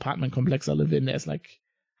apartment complex I live in, there's like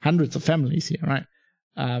hundreds of families here, right?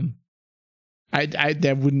 I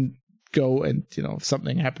there wouldn't go and if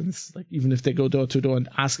something happens, like even if they go door to door and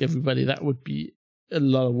ask everybody, that would be a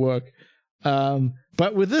lot of work.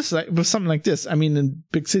 But with this, with something like this, in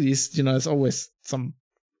big cities, there's always some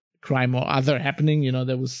crime or other happening.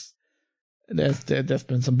 There's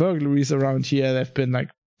been some burglaries around here. There's been like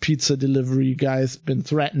pizza delivery guys been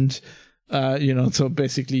threatened, so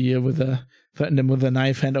basically threaten them with a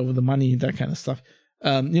knife, hand over the money, that kind of stuff.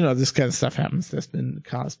 This kind of stuff happens. There's been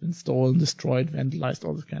cars been stolen, destroyed, vandalized,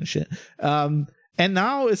 all this kind of shit. And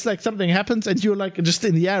now it's like something happens and you're like just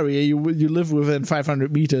in the area, you live within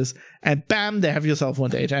 500 meters and bam, they have your cell phone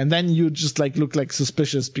data. And then you just like look like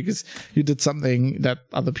suspicious because you did something that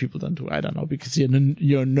other people don't do. I don't know, because you're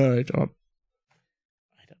a nerd, or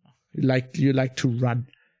I don't know. You like to run,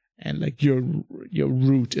 and like your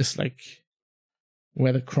route is like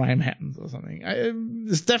where the crime happens or something.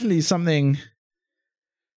 It's definitely something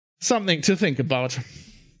to think about.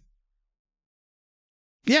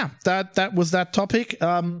 Yeah, that was that topic.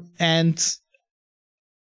 And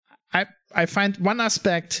I find one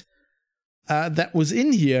aspect that was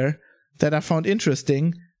in here that I found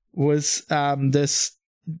interesting was this.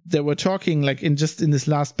 They were talking like in this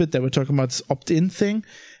last bit, they were talking about this opt-in thing,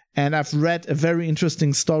 and I've read a very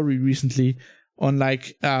interesting story recently on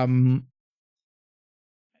like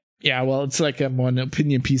it's like more an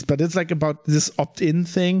opinion piece, but it's like about this opt-in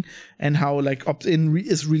thing and how like opt-in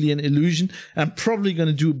is really an illusion. I'm probably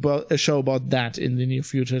going to do a show about that in the near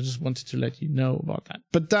future. I just wanted to let you know about that.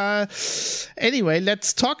 But anyway,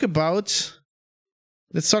 let's talk about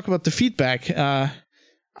the feedback.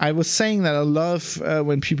 I was saying that I love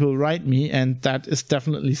when people write me, and that is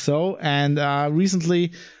definitely so. And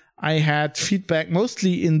recently I had feedback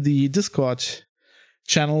mostly in the Discord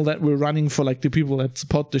channel that we're running for like the people that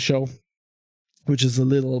support the show, which is a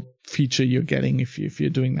little feature you're getting if you're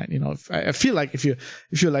doing that. I feel like if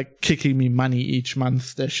you're like kicking me money each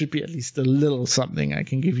month, there should be at least a little something I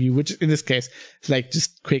can give you, which in this case is like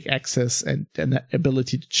just quick access and the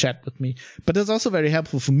ability to chat with me. But it's also very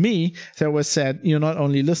helpful for me. So I always said, you're not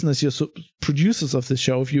only listeners, you're producers of the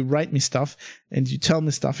show. If you write me stuff and you tell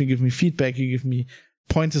me stuff, you give me feedback, you give me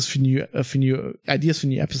pointers for new ideas for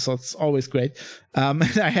new episodes, it's always great. And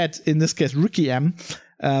I had in this case Ricky M,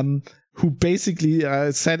 who basically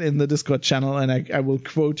said in the Discord channel, and I will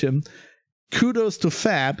quote him: "Kudos to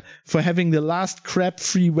Fab for having the last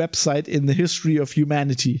crap-free website in the history of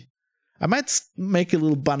humanity." I might make a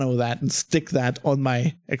little banner of that and stick that on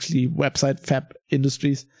my actually website, Fab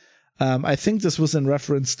Industries. I think this was in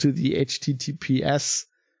reference to the HTTPS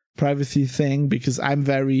privacy thing, because I'm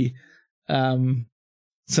very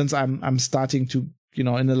since I'm starting to,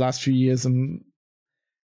 in the last few years,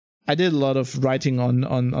 I did a lot of writing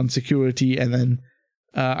on security, and then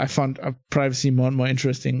I found privacy more and more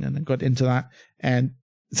interesting, and I got into that. And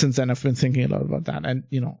since then, I've been thinking a lot about that. And,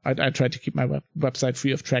 I try to keep my website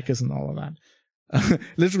free of trackers and all of that.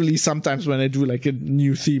 Literally, sometimes when I do like a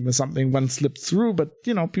new theme or something, one slips through, but,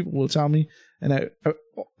 people will tell me. And I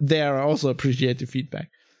also appreciate the feedback.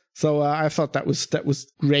 So I thought that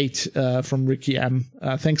was great from Ricky M.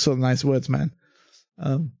 Thanks for the nice words, man.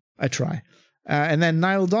 I try. And then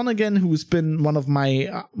Niall Donegan, who's been one of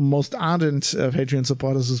my most ardent Patreon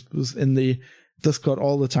supporters, who's in the Discord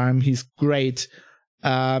all the time. He's great.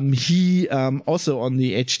 He also on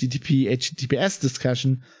the HTTPS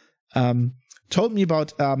discussion told me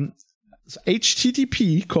about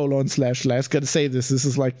http:// gotta say this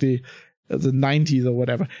is like the 90s or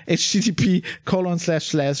whatever,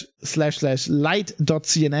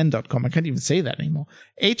 http://light.cnn.com. I can't even say that anymore.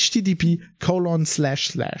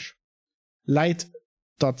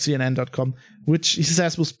 http://light.cnn.com, which he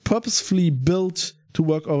says was purposefully built to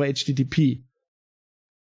work over HTTP.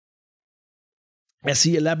 As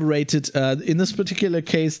he elaborated, in this particular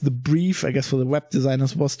case, the brief, I guess, for the web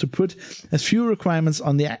designers was to put as few requirements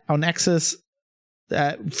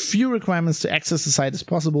few requirements to access the site as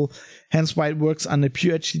possible, hence why it works under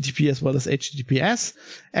pure HTTP as well as HTTPS.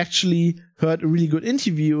 Actually heard a really good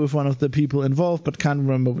interview with one of the people involved, but can't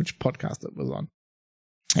remember which podcast it was on.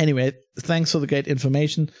 Anyway, thanks for the great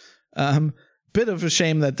information. Bit of a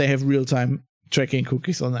shame that they have real-time tracking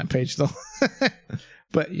cookies on that page, though.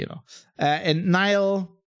 But, and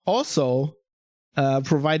Niall also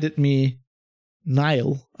provided me,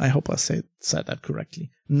 Niall, I hope I said that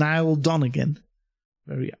correctly, Niall Donegan,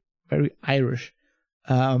 very, very Irish,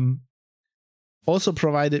 also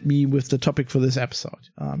provided me with the topic for this episode.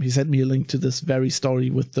 He sent me a link to this very story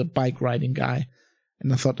with the bike riding guy,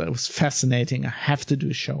 and I thought that was fascinating. I have to do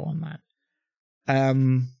a show on that.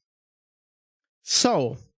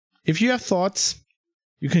 So, if you have thoughts,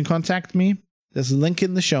 you can contact me. There's a link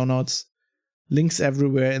in the show notes, links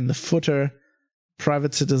everywhere in the footer,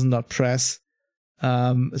 privatecitizen.press.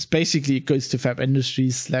 It's basically, it goes to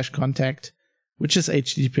fabindustries/contact, which is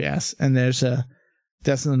HTTPS, and there's an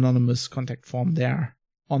anonymous contact form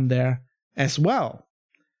on there as well.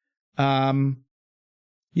 And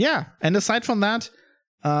aside from that,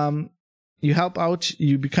 you help out,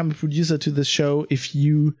 you become a producer to the show if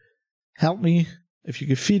you help me, if you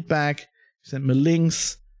give feedback, send me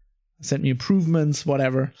links, send me improvements,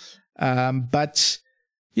 whatever. But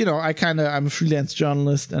I'm a freelance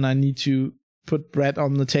journalist and I need to put bread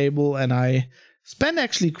on the table, and I spend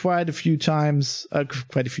actually quite a few times. I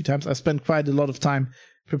spent quite a lot of time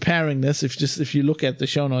preparing this. If you look at the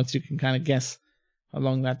show notes, you can kind of guess how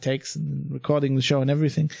long that takes, and recording the show and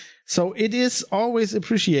everything. So it is always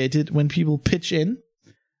appreciated when people pitch in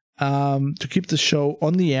to keep the show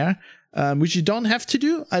on the air, which you don't have to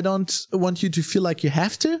do. I don't want you to feel like you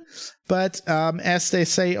have to, but as they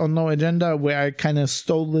say on No Agenda, where I kind of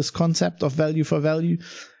stole this concept of value for value,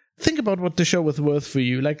 think about what the show was worth for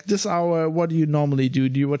you. Like this hour, what do you normally do?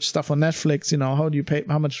 Do you watch stuff on Netflix? How do you pay?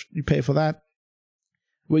 How much you pay for that?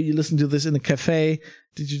 Will you listen to this in a cafe?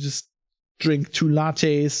 Did you just drink 2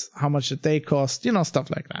 lattes? How much did they cost?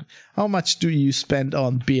 Stuff like that. How much do you spend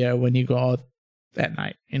on beer when you go out at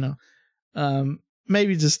night?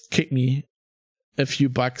 Maybe just kick me a few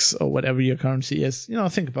bucks or whatever your currency is.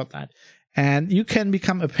 Think about that. And you can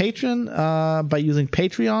become a patron by using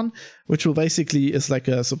Patreon, which will basically is like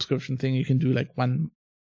a subscription thing. You can do like $1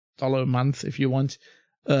 a month if you want,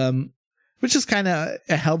 which is kind of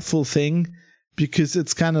a helpful thing because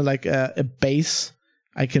it's kind of like a base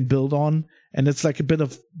I can build on. And it's like a bit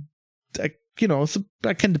of, so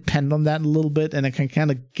I can depend on that a little bit, and I can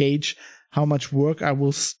kind of gauge how much work I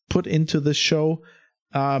will put into the show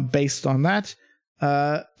based on that.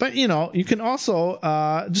 But you can also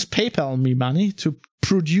just PayPal me money to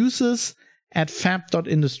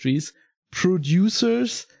producers@fab.industries,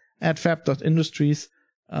 producers@fab.industries,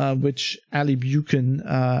 which Ali Buchan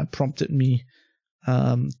prompted me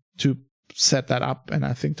to set that up, and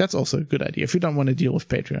I think that's also a good idea. If you don't want to deal with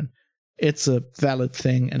Patreon, it's a valid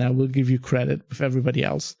thing, and I will give you credit with everybody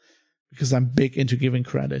else because I'm big into giving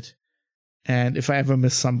credit. And if I ever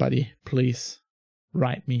miss somebody, please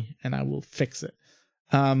write me and I will fix it.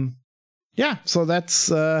 So that's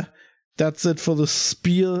it for the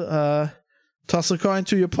spiel. Toss a coin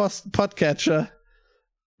to your podcatcher.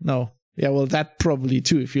 No. Yeah, well, that probably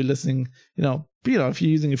too. If you're listening, if you're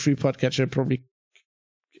using a free podcatcher, probably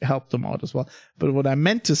help them out as well. But what I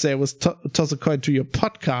meant to say was toss a coin to your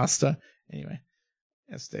podcaster. Anyway,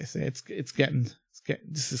 as they say, it's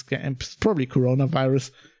probably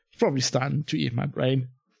coronavirus. It's probably starting to eat my brain.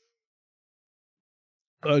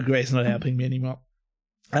 Earl Grey's not helping me anymore.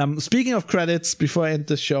 Speaking of credits, before I end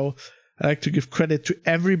the show, I like to give credit to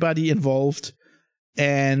everybody involved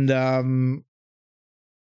and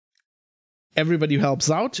everybody who helps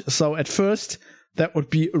out. So at first, that would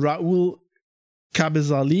be Raul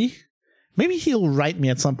Cabezali. Maybe he'll write me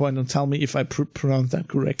at some point and tell me if I pronounce that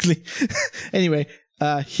correctly. Anyway,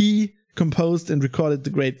 he composed and recorded the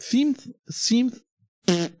great theme.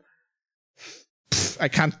 I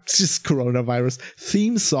can't, just coronavirus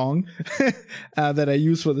theme song that I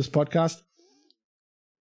use for this podcast.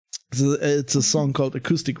 It's a song called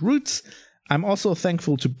Acoustic Roots. I'm also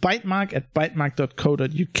thankful to Bytemark at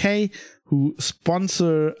bytemark.co.uk, who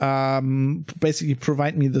sponsor, basically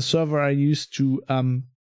provide me the server I use to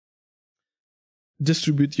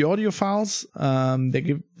distribute the audio files.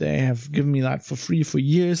 They have given me that for free for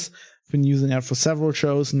years. I've been using that for several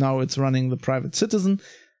shows. Now it's running the Private Citizen,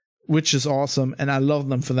 which is awesome, and I love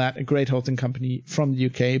them for that. A great hosting company from the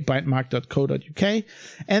UK, bytemark.co.uk.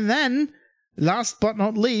 And then, last but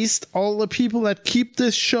not least, all the people that keep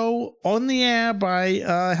this show on the air by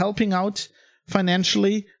helping out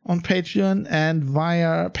financially on Patreon and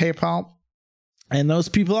via PayPal. And those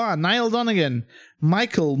people are Niall Donegan,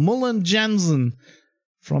 Michael Mullen Jensen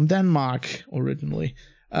from Denmark originally,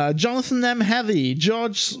 Jonathan M. Heathy,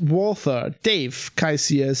 George Walther, Dave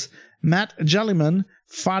Kaisias, Matt Jellyman,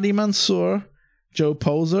 Fadi Mansour, Joe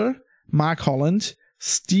Poser, Mark Holland,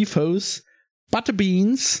 Steve Hose,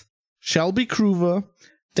 Butterbeans, Shelby Kruver,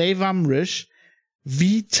 Dave Amrish,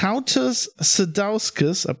 Vytautas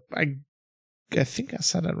Sadauskas, I think I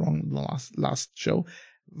said that wrong in the last show,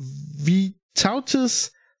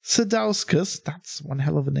 Vytautas Sadauskas, that's one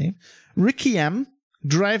hell of a name, Ricky M,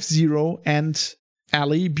 Drive Zero, and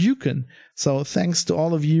Ali Buchan. So thanks to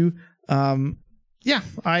all of you. I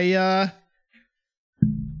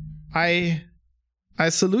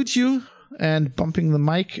salute you, and bumping the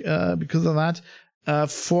mic because of that,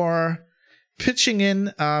 for pitching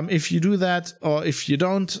in. If you do that, or if you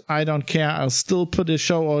don't, I don't care. I'll still put a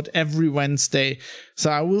show out every Wednesday. So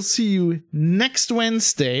I will see you next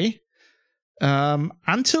Wednesday.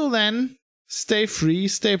 Until then, stay free,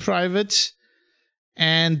 stay private,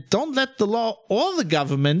 and don't let the law or the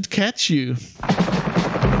government catch you.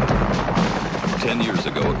 10 years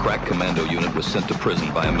ago, a crack commando unit was sent to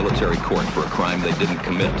prison by a military court for a crime they didn't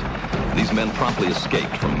commit. These men promptly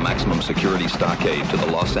escaped from maximum security stockade to the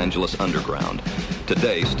Los Angeles underground.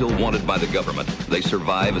 Today, still wanted by the government, they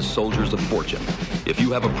survive as soldiers of fortune. If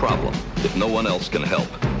you have a problem, if no one else can help,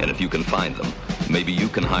 and if you can find them, maybe you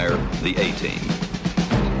can hire the A-Team.